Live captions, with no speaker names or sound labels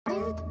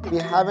We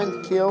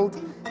haven't killed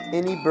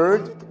any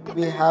bird.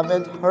 We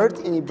haven't hurt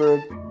any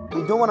bird.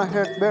 We don't want to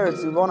hurt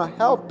birds. We want to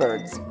help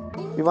birds.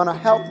 We want to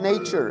help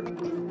nature.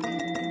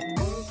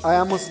 I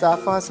am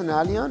Mostafa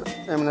Hassanalian.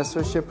 I'm an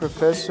associate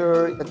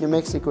professor at New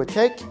Mexico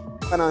Tech,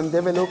 and I'm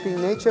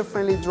developing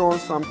nature-friendly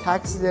drones from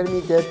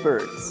taxidermy dead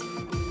birds.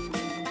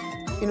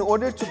 In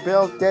order to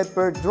build dead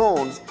bird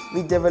drones,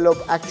 we develop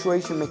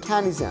actuation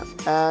mechanism,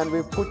 and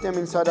we put them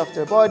inside of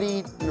their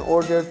body in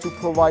order to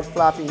provide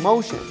flapping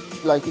motion,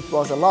 like it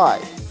was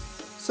alive.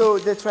 So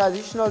the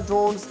traditional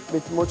drones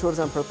with motors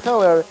and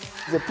propeller,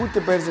 they put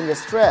the birds in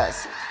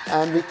distress,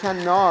 and we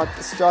cannot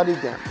study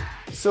them.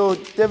 So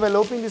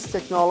developing this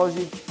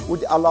technology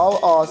would allow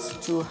us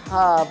to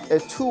have a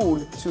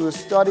tool to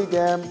study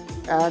them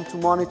and to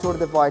monitor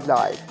the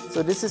wildlife.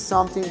 So this is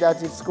something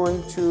that is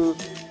going to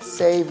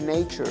save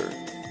nature.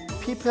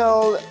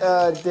 People,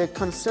 they're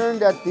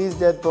concerned that these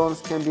dead bones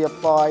can be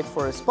applied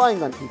for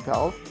spying on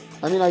people.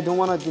 I mean, I don't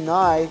want to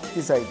deny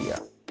this idea.